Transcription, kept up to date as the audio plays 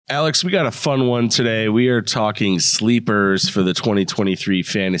Alex, we got a fun one today. We are talking sleepers for the 2023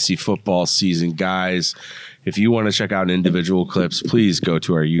 fantasy football season. Guys, if you want to check out individual clips, please go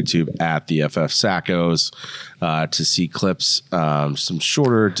to our YouTube at the FF Sackos to see clips, some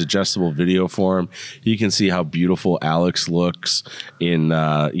shorter, digestible video form. You can see how beautiful Alex looks in,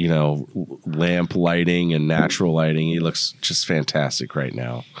 lamp lighting and natural lighting. He looks just fantastic right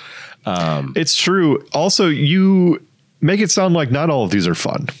now. It's true. Also, you make it sound like not all of these are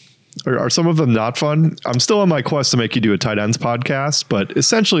fun. Are some of them not fun? I'm still on my quest to make you do a tight ends podcast, but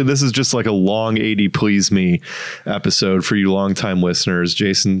essentially this is just like a long 80 please me episode for you longtime listeners.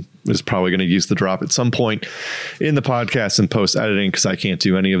 Jason is probably going to use the drop at some point in the podcast and post editing because I can't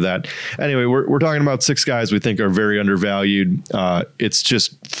do any of that. Anyway, we're talking about 6 guys we think are very undervalued. It's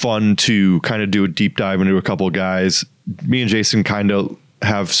just fun to kind of do a deep dive into a couple of guys. Me and Jason kind of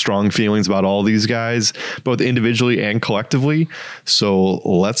have strong feelings about all these guys, both individually and collectively. So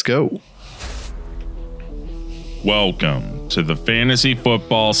let's go. Welcome to the Fantasy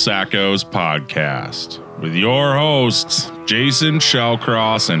Football Sackos podcast with your hosts, Jason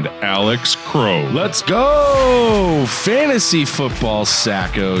Shellcross and Alex Crow. Let's go! Fantasy Football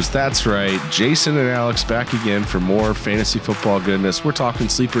Sackos. That's right. Jason and Alex back again for more fantasy football goodness. We're talking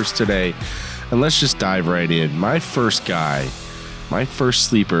sleepers today, and let's just dive right in. My first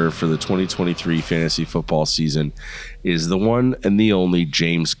sleeper for the 2023 fantasy football season is the one and the only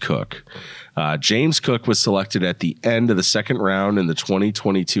James Cook. James Cook was selected at the end of the second round in the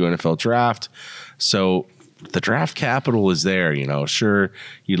 2022 NFL draft. So the draft capital is there. Sure,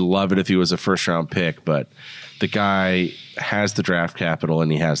 you'd love it if he was a first round pick, but the guy has the draft capital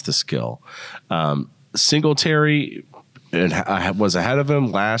and he has the skill. Singletary was ahead of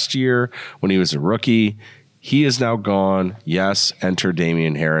him last year when he was a rookie. He is now gone. Yes, enter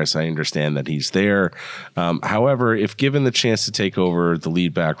Damian Harris. I understand that he's there. However, if given the chance to take over the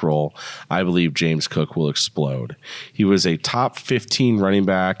lead back role, I believe James Cook will explode. He was a top 15 running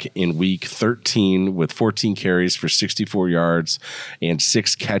back in week 13 with 14 carries for 64 yards and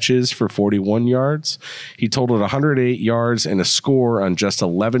 6 catches for 41 yards. He totaled 108 yards and a score on just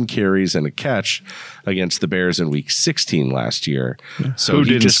 11 carries and a catch against the Bears in week 16 last year. So who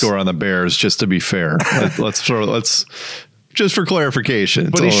didn't score on the Bears, just to be fair? Let's just for clarification.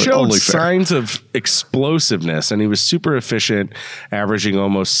 But he showed signs of explosiveness, and he was super efficient, averaging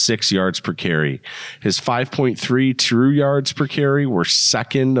almost 6 yards per carry. His 5.3 true yards per carry were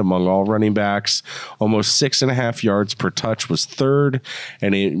second among all running backs. Almost 6.5 yards per touch was third,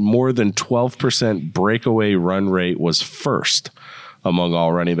 and a more than 12% breakaway run rate was first among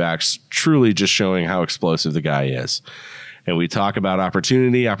all running backs, truly just showing how explosive the guy is. And we talk about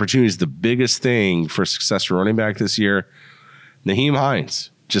opportunity. Opportunity is the biggest thing for success for running back this year. Nyheim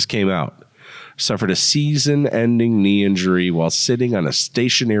Hines just came out, suffered a season-ending knee injury while sitting on a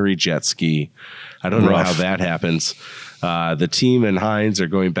stationary jet ski. I don't know how that happens. The team and Hines are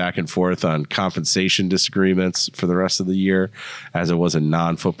going back and forth on compensation disagreements for the rest of the year, as it was a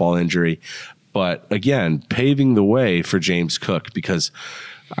non-football injury. But again, paving the way for James Cook, because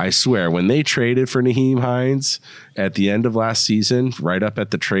I swear, when they traded for Nyheim Hines at the end of last season, right up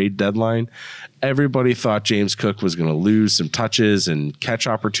at the trade deadline, everybody thought James Cook was going to lose some touches and catch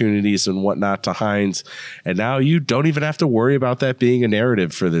opportunities and whatnot to Hines. And now you don't even have to worry about that being a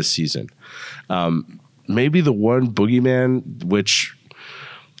narrative for this season. Maybe the one boogeyman, which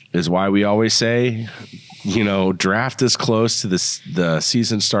is why we always say, draft as close to the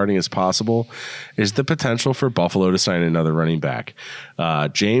season starting as possible, is the potential for Buffalo to sign another running back.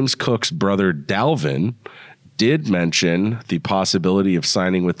 James Cook's brother Dalvin did mention the possibility of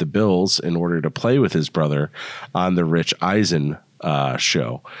signing with the Bills in order to play with his brother on the Rich Eisen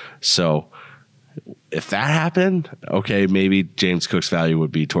show. So if that happened, okay, maybe James Cook's value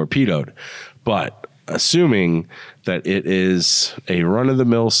would be torpedoed. But assuming that it is a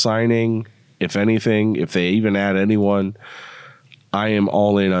run-of-the-mill signing, if anything, if they even add anyone, I am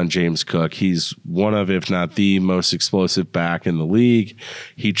all in on James Cook. He's one of, if not the most explosive back in the league.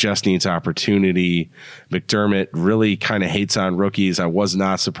 He just needs opportunity. McDermott really kind of hates on rookies. I was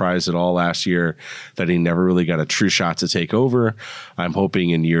not surprised at all last year that he never really got a true shot to take over. I'm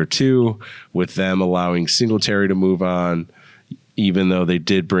hoping in year 2, with them allowing Singletary to move on, even though they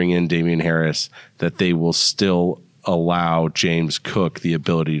did bring in Damian Harris, that they will still allow James Cook the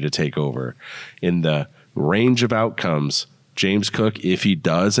ability to take over. In the range of outcomes, James Cook, if he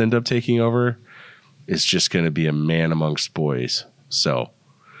does end up taking over, is just going to be a man amongst boys. So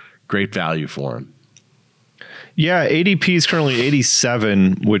great value for him. Yeah, ADP is currently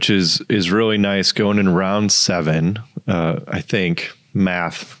 87, which is really nice going in round 7. I think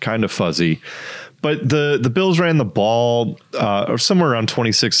math kind of fuzzy, But the Bills ran the ball or somewhere around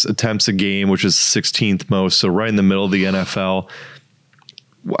 26 attempts a game, which is 16th most. So right in the middle of the NFL.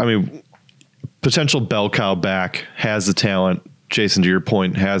 I mean, potential bell cow back, has the talent. Jason, to your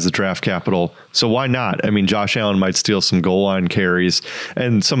point, has the draft capital. So why not? I mean, Josh Allen might steal some goal line carries,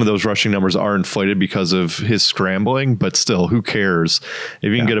 and some of those rushing numbers are inflated because of his scrambling, but still, who cares?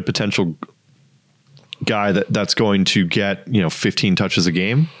 If you can get a potential guy that's going to get, 15 touches a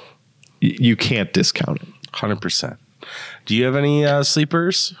game, you can't discount it. 100%. Do you have any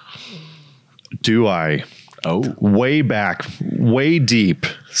sleepers? Do I? Oh, way back, way deep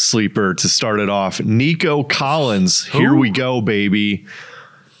sleeper to start it off. Nico Collins. Here we go, baby.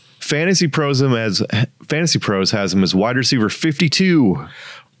 Fantasy Pros has him as wide receiver 52. Ooh.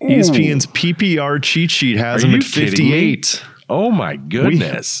 ESPN's PPR cheat sheet has him at 58. Oh my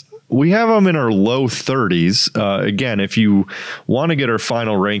goodness. We have them in our low 30s. Again, if you want to get our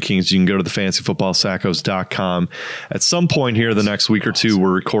final rankings, you can go to the fantasyfootballsackos.com. At some point here the next week or two,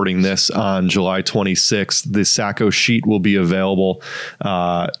 we're recording this on July 26th. The Sacco sheet will be available,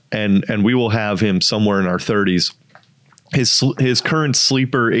 and we will have him somewhere in our 30s. His current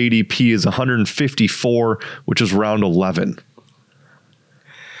sleeper ADP is 154, which is round 11.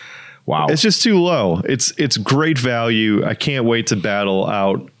 Wow. It's just too low. It's great value. I can't wait to battle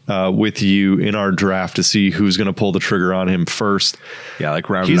out with you in our draft to see who's going to pull the trigger on him first. Yeah, like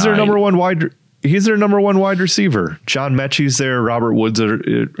round 9. He's their number one wide receiver. John Mechie's there. Robert Woods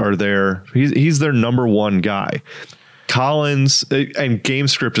are there. He's their number one guy. Collins and game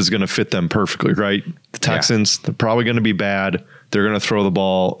script is going to fit them perfectly, right? The Texans, they're probably going to be bad. They're going to throw the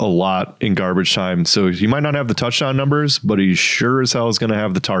ball a lot in garbage time. So he might not have the touchdown numbers, but he sure as hell is going to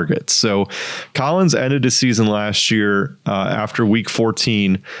have the targets. So Collins ended his season last year after week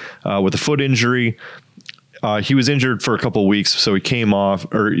 14 with a foot injury. He was injured for a couple of weeks, so he came off,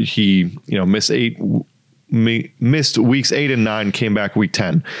 or he missed weeks 8 and 9, came back week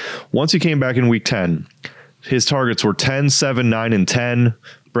 10. Once he came back in week 10, his targets were 10, 7, 9, and 10.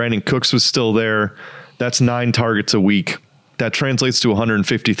 Brandon Cooks was still there. That's 9 targets a week. That translates to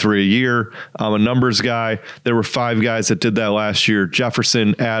 153 a year. I'm a numbers guy. There were 5 guys that did that last year: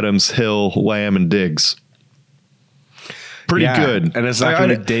 Jefferson, Adams, Hill, Lamb, and Diggs. Pretty good. And it's not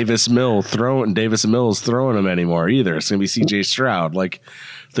going to be Davis Mills throwing them anymore either. It's going to be CJ Stroud. Like,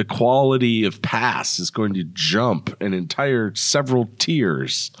 the quality of pass is going to jump an entire several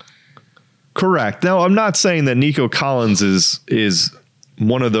tiers. Correct. Now, I'm not saying that Nico Collins is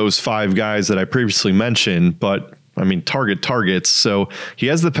one of those 5 guys that I previously mentioned, but I mean, targets. So he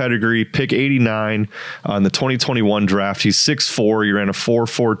has the pedigree, pick 89 on the 2021 draft. He's 6'4". He ran a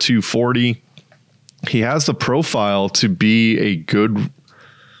 4.42 40. He has the profile to be a good,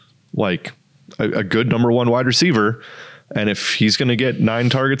 a good number one wide receiver. And if he's going to get 9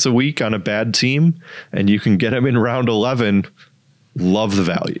 targets a week on a bad team and you can get him in round 11, love the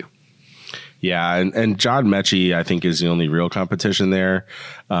value. Yeah, and John Mechie, I think, is the only real competition there.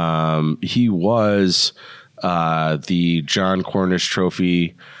 He was the John Cornish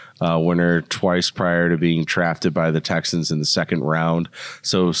Trophy winner twice prior to being drafted by the Texans in the second round.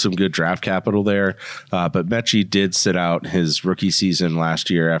 So some good draft capital there. But Mechie did sit out his rookie season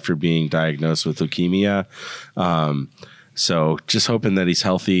last year after being diagnosed with leukemia. So just hoping that he's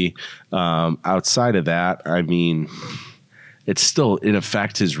healthy. Outside of that, I mean, it's still in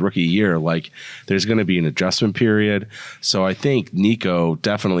effect his rookie year. Like, there's going to be an adjustment period. So I think Nico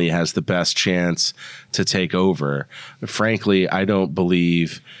definitely has the best chance to take over. Frankly, I don't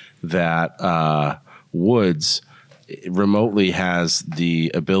believe that Woods remotely has the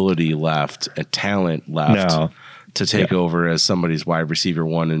ability left, a talent left to take over as somebody's wide receiver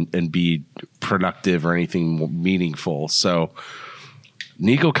one and be productive or anything meaningful. So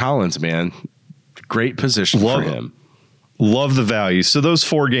Nico Collins, man, great position for him. Love the value. So those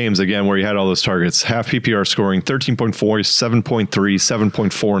 4 games, again, where you had all those targets, half PPR scoring, 13.4, 7.3,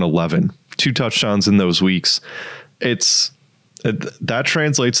 7.4, and 11. 2 touchdowns in those weeks. That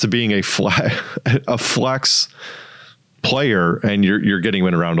translates to being a flex player, and you're getting him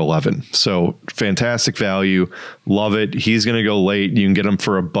in around 11. So fantastic value. Love it. He's going to go late. You can get him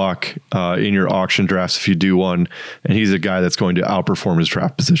for $1 in your auction drafts if you do one. And he's a guy that's going to outperform his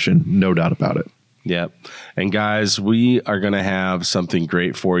draft position. No doubt about it. Yep. And guys, we are going to have something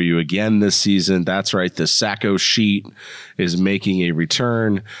great for you again this season. That's right. The Sacco sheet is making a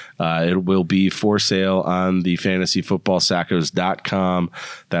return. It will be for sale on the fantasyfootballsackos.com.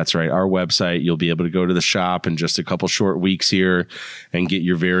 That's right. Our website. You'll be able to go to the shop in just a couple short weeks here and get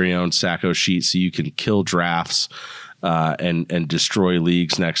your very own Sacco sheet so you can kill drafts and destroy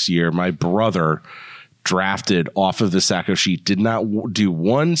leagues next year. My brother drafted off of the Sackos sheet, did not do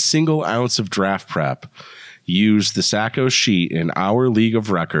 1 single ounce of draft prep, used the Sackos sheet in our league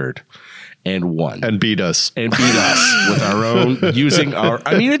of record and won. And beat us. With our own, using our,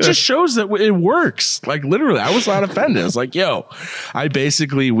 I mean, it just shows that it works. Like, literally, I was not offended. It's like, yo,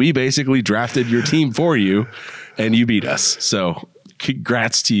 we basically drafted your team for you and you beat us. So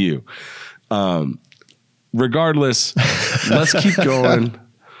congrats to you. Regardless, let's keep going.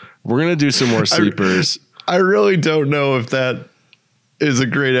 We're going to do some more sleepers. I really don't know if that is a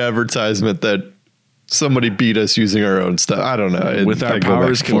great advertisement that somebody beat us using our own stuff. I don't know. With our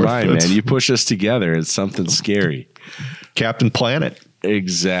powers combined, man, you push us together. It's something scary. Captain Planet.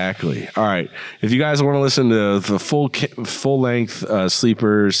 Exactly. All right. If you guys want to listen to the full length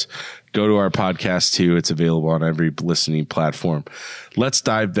sleepers, go to our podcast too. It's available on every listening platform. Let's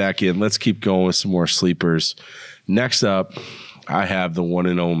dive back in. Let's keep going with some more sleepers. Next up, I have the one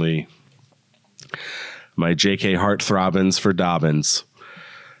and only, my JK Heartthrobbins for Dobbins.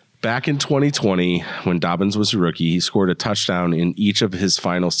 Back in 2020, when Dobbins was a rookie, he scored a touchdown in each of his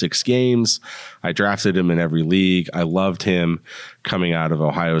final 6 games. I drafted him in every league. I loved him coming out of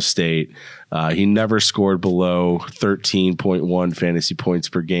Ohio State. He never scored below 13.1 fantasy points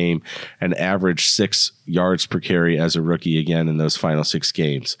per game and averaged 6 yards per carry as a rookie again in those final 6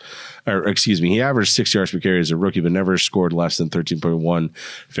 games. He averaged 6 yards per carry as a rookie, but never scored less than 13.1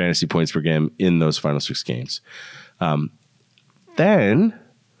 fantasy points per game in those final 6 games.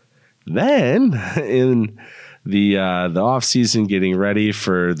 Then in the offseason, getting ready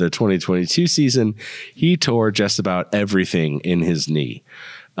for the 2022 season, he tore just about everything in his knee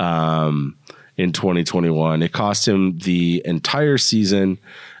in 2021. It cost him the entire season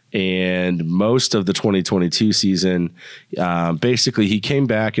and most of the 2022 season. Basically, he came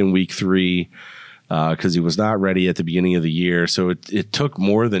back in week 3 because he was not ready at the beginning of the year. So it took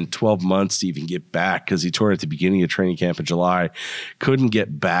more than 12 months to even get back because he tore at the beginning of training camp in July. Couldn't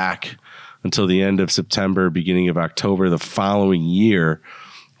get back until the end of September, beginning of October the following year.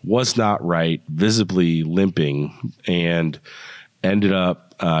 Was not right, visibly limping, and ended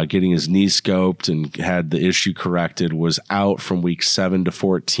up getting his knee scoped and had the issue corrected, was out from week 7 to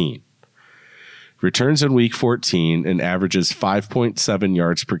 14. Returns in week 14 and averages 5.7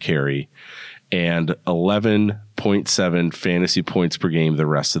 yards per carry and 11.7 fantasy points per game the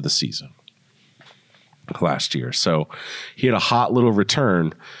rest of the season last year. So he had a hot little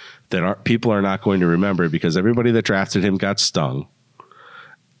return that people are not going to remember because everybody that drafted him got stung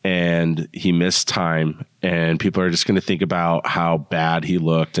and he missed time, and people are just going to think about how bad he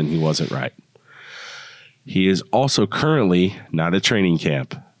looked and he wasn't right. He is also currently not at training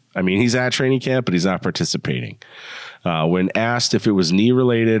camp. I mean, he's at training camp, but he's not participating. When asked if it was knee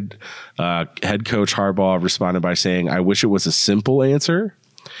related, head coach Harbaugh responded by saying, "I wish it was a simple answer.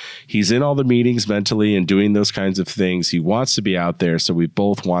 He's in all the meetings mentally and doing those kinds of things. He wants to be out there, so we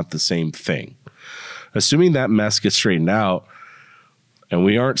both want the same thing." Assuming that mess gets straightened out, and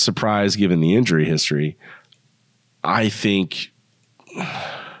we aren't surprised given the injury history, I think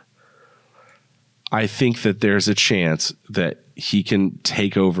that there's a chance that he can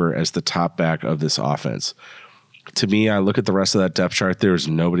take over as the top back of this offense. To me, I look at the rest of that depth chart. There's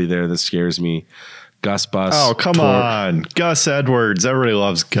nobody there that scares me. Gus Bus. Oh, come on. Gus Edwards. Everybody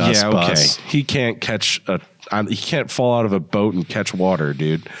loves Gus Bus. Okay. He can't he can't fall out of a boat and catch water,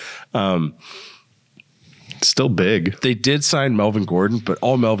 dude. Still big. They did sign Melvin Gordon, but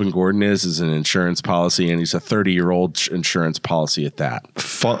all Melvin Gordon is an insurance policy, and he's a 30-year-old insurance policy at that.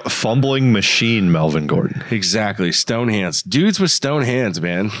 Fumbling machine, Melvin Gordon. Exactly. Stone hands. Dudes with stone hands,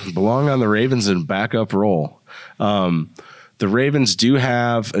 man, belong on the Ravens in backup role. The Ravens do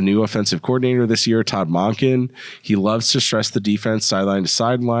have a new offensive coordinator this year, Todd Monken. He loves to stress the defense sideline to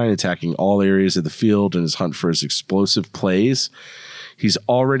sideline, attacking all areas of the field in his hunt for his explosive plays. He's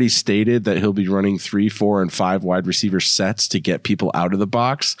already stated that he'll be running 3, 4, and 5 wide receiver sets to get people out of the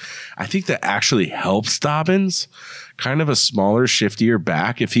box. I think that actually helps Dobbins, kind of a smaller, shiftier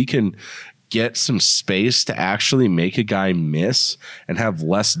back. If he can get some space to actually make a guy miss and have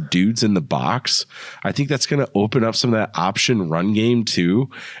less dudes in the box, I think that's going to open up some of that option run game too,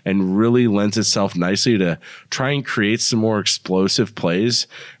 and really lends itself nicely to try and create some more explosive plays.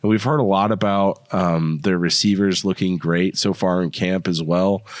 And we've heard a lot about their receivers looking great so far in camp as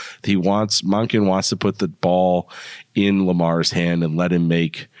well. Monken wants to put the ball in Lamar's hand and let him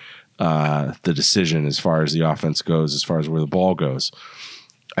make the decision as far as the offense goes, as far as where the ball goes.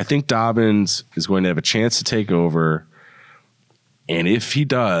 I think Dobbins is going to have a chance to take over. And if he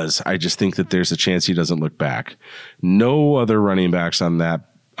does, I just think that there's a chance he doesn't look back. No other running backs in that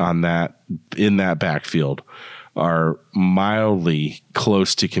backfield are mildly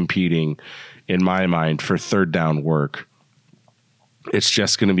close to competing in my mind, for third down work. It's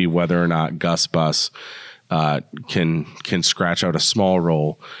just going to be whether or not Gus Bus can scratch out a small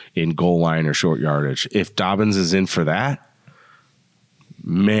role in goal line or short yardage. If Dobbins is in for that,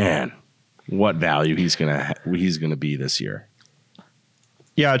 man, what value he's gonna be this year.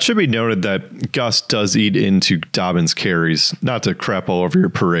 Yeah, it should be noted that Gus does eat into Dobbins carries. Not to crap all over your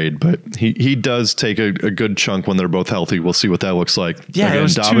parade, but he does take a good chunk when they're both healthy. We'll see what that looks like. Yeah, again, it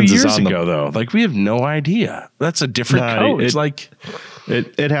was Dobbins 2 years ago, though. Like, we have no idea. That's a different coach.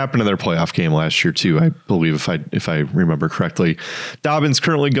 It happened in their playoff game last year too, I believe, if I remember correctly. Dobbins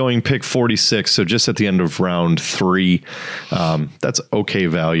currently going pick 46, so just at the end of round 3. That's okay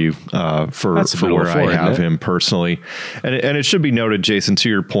value for where I have him personally. And it should be noted, Jason, to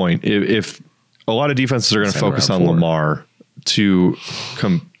your point, if a lot of defenses are going to focus on Lamar to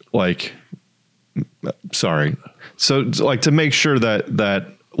to make sure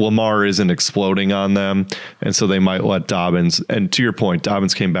that Lamar isn't exploding on them, and so they might let Dobbins. And to your point,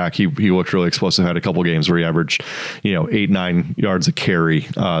 Dobbins came back. He looked really explosive. Had a couple games where he averaged, 8-9 yards a carry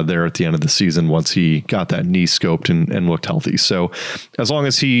there at the end of the season once he got that knee scoped and looked healthy. So as long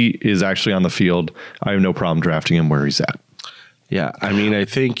as he is actually on the field, I have no problem drafting him where he's at. Yeah, I mean, I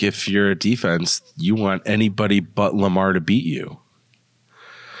think if you're a defense, you want anybody but Lamar to beat you.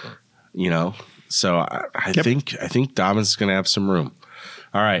 So I think Dobbins is going to have some room.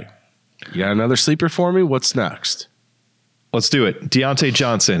 All right. You got another sleeper for me? What's next? Let's do it. Deontay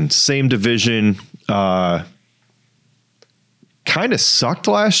Johnson, same division. Kind of sucked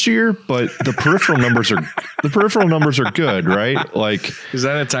last year, but the peripheral numbers are good, right? Like, is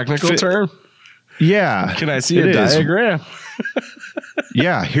that a technical term? Yeah. Can I see a diagram?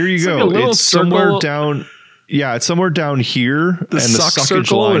 Yeah, here you go. Like it's somewhere down. Yeah, it's somewhere down here, and the suckage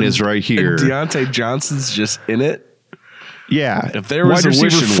line is right here. And Deontay Johnson's just in it. Yeah, if there was a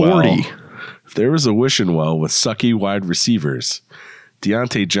wishing well with sucky wide receivers,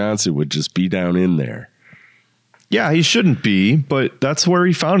 Deontay Johnson would just be down in there. Yeah, he shouldn't be, but that's where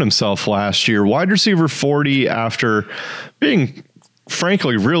he found himself last year. Wide receiver 40 after being,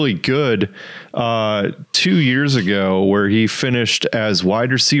 frankly, really good 2 years ago, where he finished as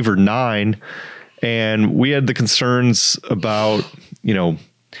wide receiver 9, and we had the concerns about,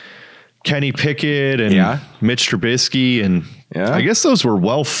 Kenny Pickett and Mitch Trubisky, and I guess those were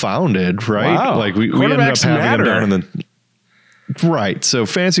well founded, right? Wow. Like we ended up having him down in the right. So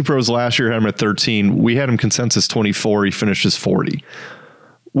Fantasy Pros last year had him at 13. We had him consensus 24. He finishes 40.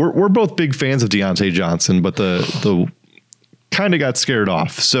 We're both big fans of Deontay Johnson, but the kind of got scared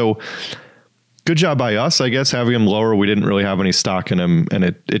off. So good job by us, I guess, having him lower. We didn't really have any stock in him, and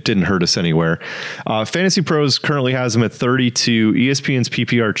it didn't hurt us anywhere. Fantasy Pros currently has him at 32. ESPN's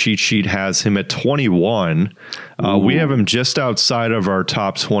PPR cheat sheet has him at 21. We have him just outside of our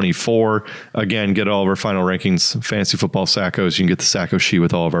top 24. Again, get all of our final rankings, Fantasy Football Sackos. You can get the Sacco sheet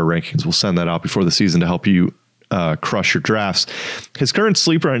with all of our rankings. We'll send that out before the season to help you crush your drafts. His current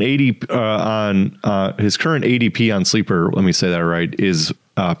sleeper on his current ADP on sleeper, let me say that right, is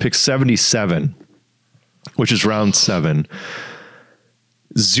pick 77, which is round 7.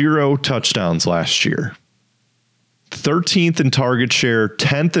 0 touchdowns last year. 13th in target share,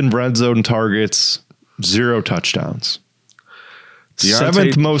 10th in red zone targets, 0 touchdowns.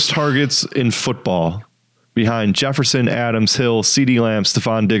 7th most targets in football, behind Jefferson, Adams, Hill, CeeDee Lamb,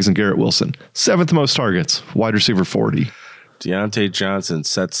 Stephon Diggs, and Garrett Wilson. 7th most targets, wide receiver 40. Deontay Johnson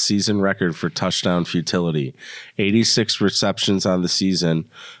sets season record for touchdown futility. 86 receptions on the season.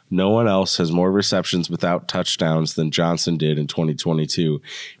 No one else has more receptions without touchdowns than Johnson did in 2022,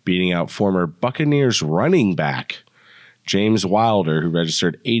 beating out former Buccaneers running back James Wilder, who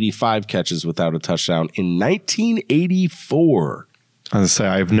registered 85 catches without a touchdown in 1984. I was going to say,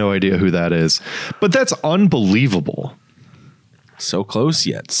 I have no idea who that is, but that's unbelievable. So close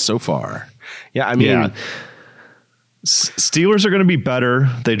yet so far. Yeah, I mean... Yeah. Steelers are going to be better.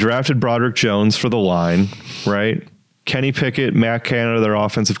 They drafted Broderick Jones for the line, right? Kenny Pickett, Matt Canada, their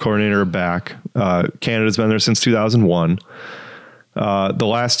offensive coordinator, are back. Canada's been there since 2001. The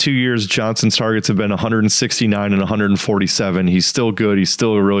last 2 years, Johnson's targets have been 169 and 147. He's still good. He's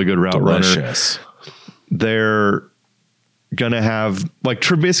still a really good route runner. They're going to have, like,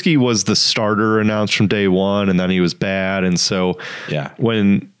 Trubisky was the starter announced from day one, and then he was bad. And so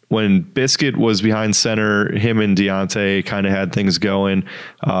when Biscuit was behind center, him and Deontay kind of had things going.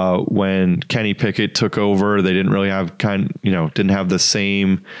 When Kenny Pickett took over, they didn't really have didn't have the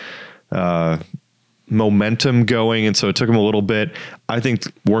same momentum going. And so it took them a little bit. I think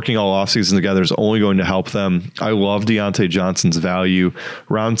working all offseason together is only going to help them. I love Deontay Johnson's value.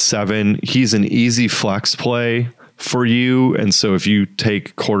 Round 7, he's an easy flex play for you. And so if you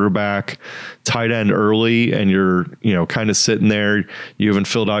take quarterback, tight end early, and you're, kind of sitting there, you haven't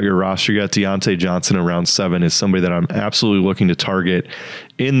filled out your roster yet, Deontay Johnson in round 7 is somebody that I'm absolutely looking to target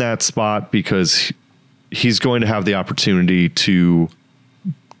in that spot, because he's going to have the opportunity to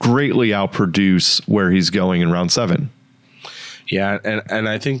greatly outproduce where he's going in round 7. Yeah, and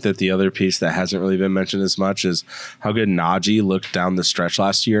I think that the other piece that hasn't really been mentioned as much is how good Najee looked down the stretch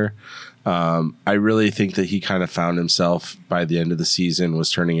last year. I really think that he kind of found himself by the end of the season,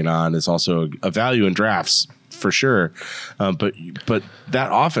 was turning it on. Is also a value in drafts for sure. But that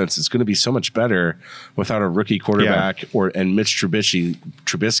offense is going to be so much better without a rookie quarterback and Mitch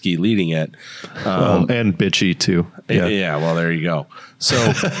Trubisky leading it. And Bitchy too. Yeah. Well, there you go.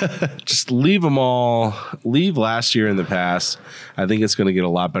 So just leave them all. Leave last year in the past. I think it's going to get a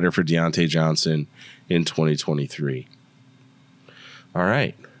lot better for Deontay Johnson in 2023. All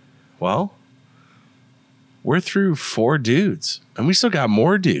right. Well, we're through 4 dudes, and we still got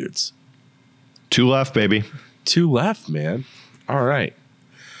more dudes. 2 left, baby. 2 left, man. All right.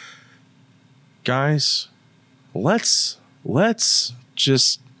 Guys, let's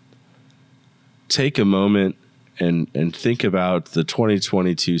just take a moment and think about the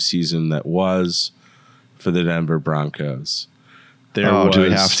 2022 season that was for the Denver Broncos. Do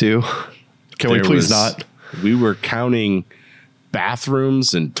we have to? Can we please not? We were counting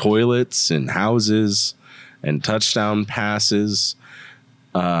bathrooms and toilets and houses and touchdown passes.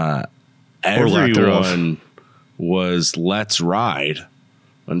 Everyone was let's ride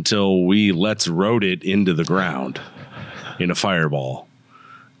until we let's rode it into the ground in a fireball.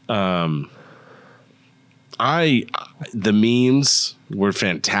 The memes were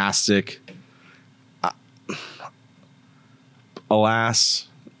fantastic. Alas,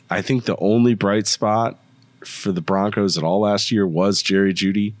 I think the only bright spot for the Broncos at all last year was Jerry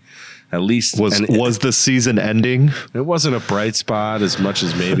Jeudy. At least was the season ending. It wasn't a bright spot as much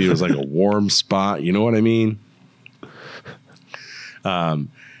as maybe it was like a warm spot. You know what I mean?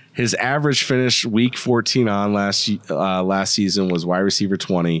 His average finish week 14 on last season was wide receiver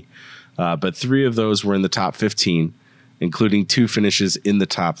 20, but 3 of those were in the top 15, including 2 finishes in the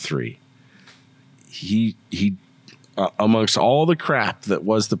top 3. He amongst all the crap that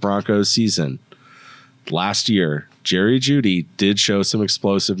was the Broncos season last year, Jerry Jeudy did show some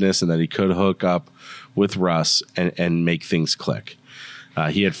explosiveness and that he could hook up with Russ and make things click.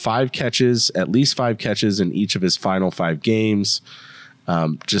 He had 5 catches, at least 5 catches in each of his final 5 games.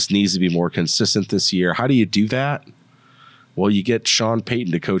 Just needs to be more consistent this year. How do you do that? Well, you get Sean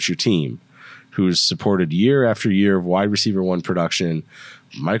Payton to coach your team, who's supported year after year of wide receiver 1 production,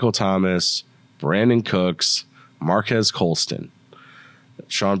 Michael Thomas, Brandon Cooks, Marquez Colston.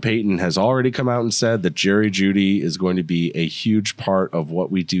 Sean Payton has already come out and said that Jerry Jeudy is going to be a huge part of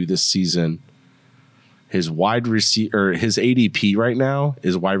what we do this season. His his ADP right now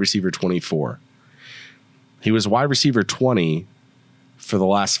is wide receiver 24. He was wide receiver 20 for the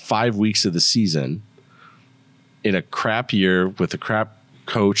last 5 weeks of the season in a crap year with a crap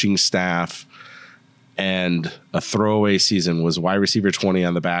coaching staff and a throwaway season. Was wide receiver 20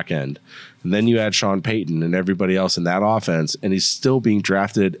 on the back end. And then you add Sean Payton and everybody else in that offense, and he's still being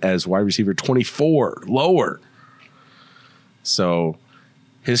drafted as wide receiver 24, lower. So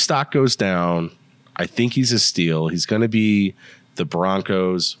his stock goes down. I think he's a steal. He's going to be the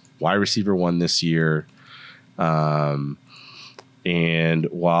Broncos wide receiver 1 this year. And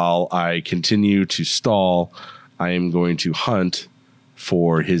while I continue to stall, I am going to hunt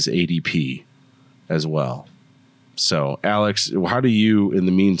for his ADP as well. So, Alex, how do you, in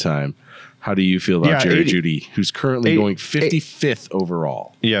the meantime, how do you feel about Jerry Jeudy, who's currently going 55th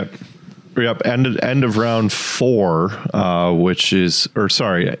overall? Yep. End of round 4, is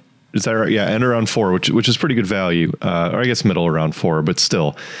that right? Yeah, end of round 4, which is pretty good value. Or I guess middle of round 4, but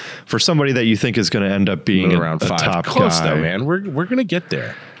still, for somebody that you think is going to end up being around 5, top close guy, though, man. We're going to get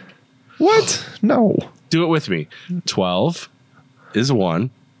there. What? No. Do it with me. 12 is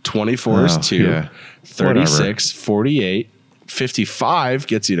 1. 24 is 2. Yeah. 36, whatever. 48, 55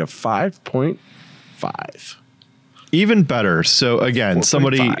 gets you to 5.5. Even better. So again, 4.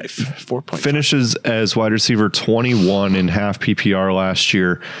 somebody 4.5. Finishes as wide receiver 21 in half PPR last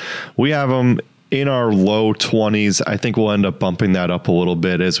year. We have him in our low 20s. I think we'll end up bumping that up a little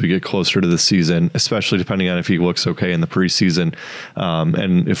bit as we get closer to the season, especially depending on if he looks okay in the preseason.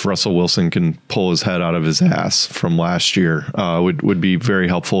 And if Russell Wilson can pull his head out of his ass from last year, would be very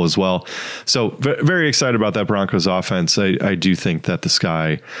helpful as well. So very excited about that Broncos offense. I do think that the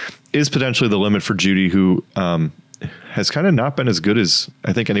sky is potentially the limit for Jeudy, who has kind of not been as good as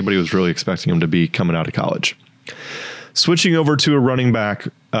I think anybody was really expecting him to be coming out of college. Switching over to a running back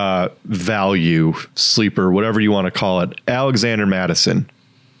value sleeper, whatever you want to call it, Alexander Mattison.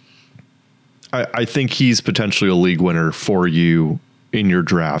 I think he's potentially a league winner for you in your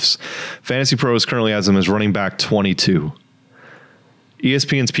drafts. Fantasy Pros currently has him as running back 22.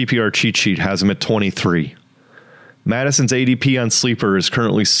 ESPN's PPR cheat sheet has him at 23. Madison's ADP on Sleeper is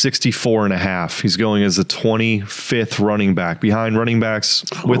currently 64.5. He's going as the 25th running back, behind running backs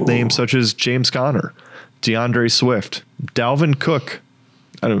with names such as James Conner, DeAndre Swift, Dalvin Cook.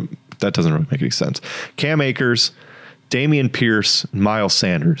 That doesn't really make any sense. Cam Akers, Damian Pierce, Miles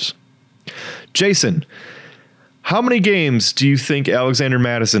Sanders. Jason, how many games do you think Alexander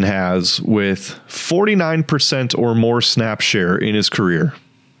Mattison has with 49% or more snap share in his career?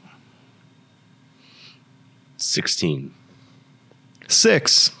 16.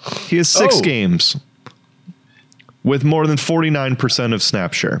 6. He has 6 games with more than 49% of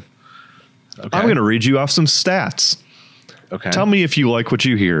snap share. Okay. I'm going to read you off some stats. Okay. Tell me if you like what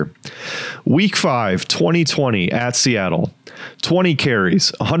you hear. Week 5, 2020 at Seattle. 20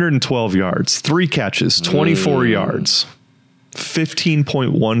 carries, 112 yards, 3 catches, 24 yards,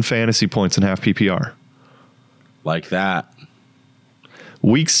 15.1 fantasy points in half PPR. Like that.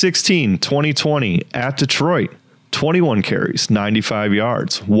 Week 16, 2020 at Detroit. 21 carries, 95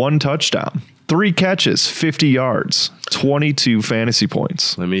 yards, 1 touchdown, 3 catches, 50 yards, 22 fantasy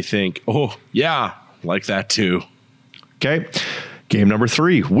points. Let me think. Oh, yeah. Like that too. Okay. Game number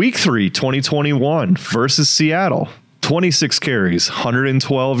 3, week 3, 2021 versus Seattle. 26 carries,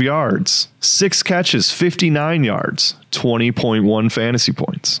 112 yards, 6 catches, 59 yards, 20.1 fantasy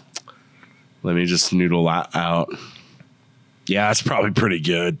points. Let me just noodle that out. Yeah, that's probably pretty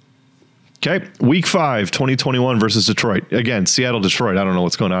good. Okay. Week 5, 2021 versus Detroit. Again, Seattle, Detroit. I don't know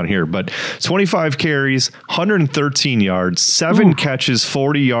what's going on here, but 25 carries, 113 yards, 7 catches,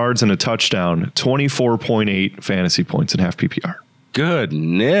 40 yards, and a touchdown, 24.8 fantasy points in half PPR.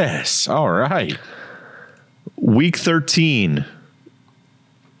 Goodness. All right. Week 13,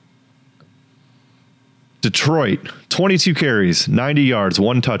 Detroit, 22 carries, 90 yards,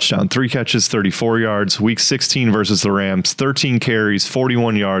 1 touchdown, 3 catches, 34 yards. Week 16 versus the Rams, 13 carries,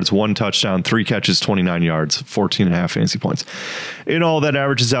 41 yards, 1 touchdown, 3 catches, 29 yards, 14.5 fantasy points. In all, that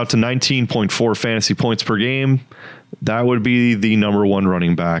averages out to 19.4 fantasy points per game. That would be the number 1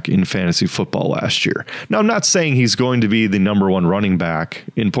 running back in fantasy football last year. Now, I'm not saying he's going to be the number 1 running back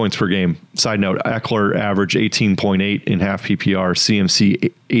in points per game. Side note, Eckler averaged 18.8 in half PPR,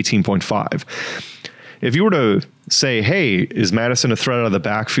 CMC 18.5. If you were to say, hey, is Mattison a threat out of the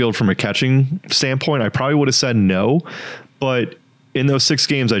backfield from a catching standpoint? I probably would have said no. But in those 6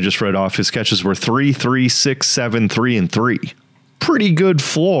 games I just read off, his catches were 3, 3, 6, 7, 3, and 3. Pretty good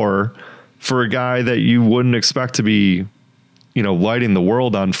floor for a guy that you wouldn't expect to be, lighting the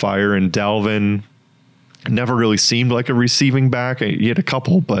world on fire. And Dalvin never really seemed like a receiving back. He had a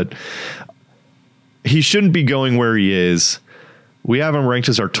couple, but he shouldn't be going where he is. We have him ranked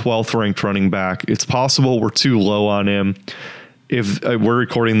as our 12th ranked running back. It's possible we're too low on him. If we're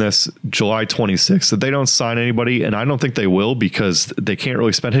recording this July 26th, that they don't sign anybody, and I don't think they will because they can't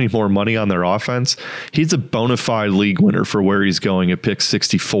really spend any more money on their offense. He's a bona fide league winner for where he's going at pick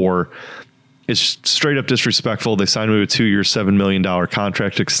 64. It's straight up disrespectful. They signed him to a 2-year, $7 million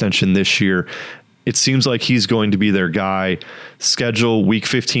contract extension this year. It seems like he's going to be their guy. Schedule week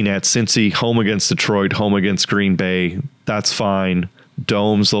 15 at Cincy, home against Detroit, home against Green Bay. That's fine.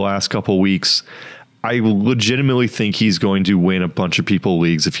 Domes the last couple weeks. I legitimately think he's going to win a bunch of people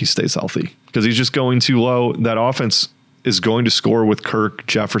leagues if he stays healthy because he's just going too low. That offense is going to score with Kirk,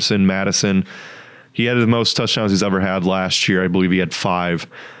 Jefferson, Mattison. He had the most touchdowns he's ever had last year. I believe he had 5.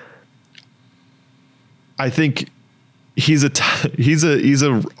 I think he's a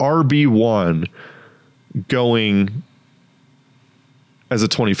RB1 going as a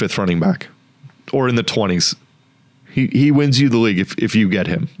 25th running back or in the 20s. He wins you the league if you get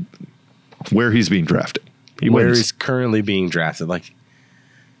him where he's being drafted. Where he's currently being drafted. Like,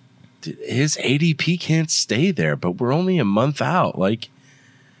 his ADP can't stay there, but we're only a month out. Like,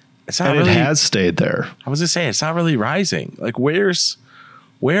 it's not and it has stayed there. I was going to say, it's not really rising. Like, where is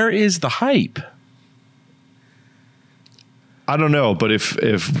the hype? I don't know, but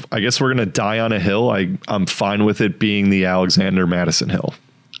if I guess we're going to die on a hill, I'm fine with it being the Alexander Mattison hill.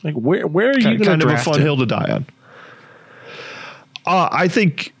 Like, where are you going to kind of a fun hill to die on? I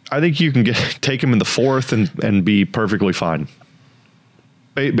think you can take him in the 4th and be perfectly fine.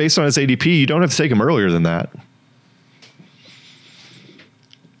 Based on his ADP, you don't have to take him earlier than that.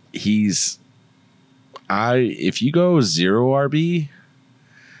 If you go 0 RB,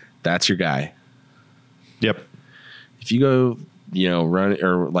 that's your guy. Yep. If you go run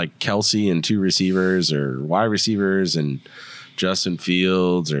or like Kelsey and 2 receivers or wide receivers and Justin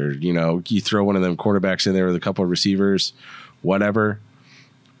Fields, or, you throw one of them quarterbacks in there with a couple of receivers, whatever.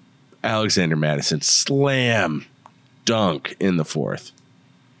 Alexander Mattison, slam dunk in the 4th.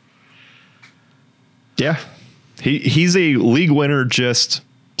 Yeah. He's a league winner just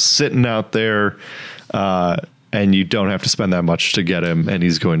sitting out there, and you don't have to spend that much to get him, and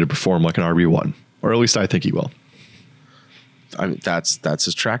he's going to perform like an RB1, or at least I think he will. I mean, that's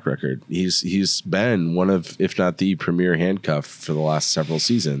his track record. He's been one of, if not the premier handcuff for the last several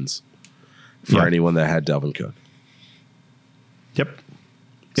seasons for anyone that had Dalvin Cook. Yep.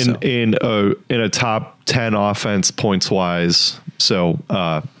 In a top 10 offense points wise. So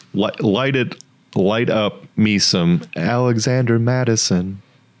light up me some Alexander Mattison.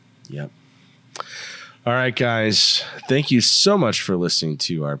 Yep. All right, guys. Thank you so much for listening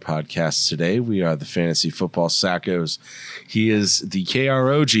to our podcast today. We are the Fantasy Football Sackos. He is the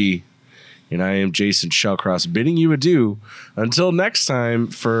KROG, and I am Jason Shellcross, bidding you adieu until next time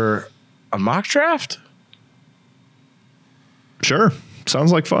for a mock draft. Sure.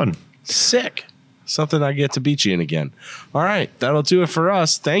 Sounds like fun. Sick. Something I get to beat you in again. All right. That'll do it for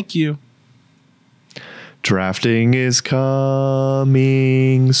us. Thank you. Drafting is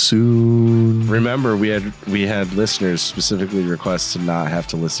coming soon. Remember, we had listeners specifically request to not have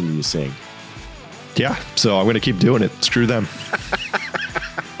to listen to you sing. Yeah, so I'm going to keep doing it. Screw them.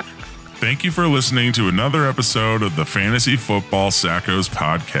 Thank you for listening to another episode of the Fantasy Football Sackos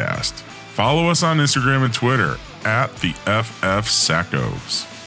podcast. Follow us on Instagram and Twitter @the FF Sackos.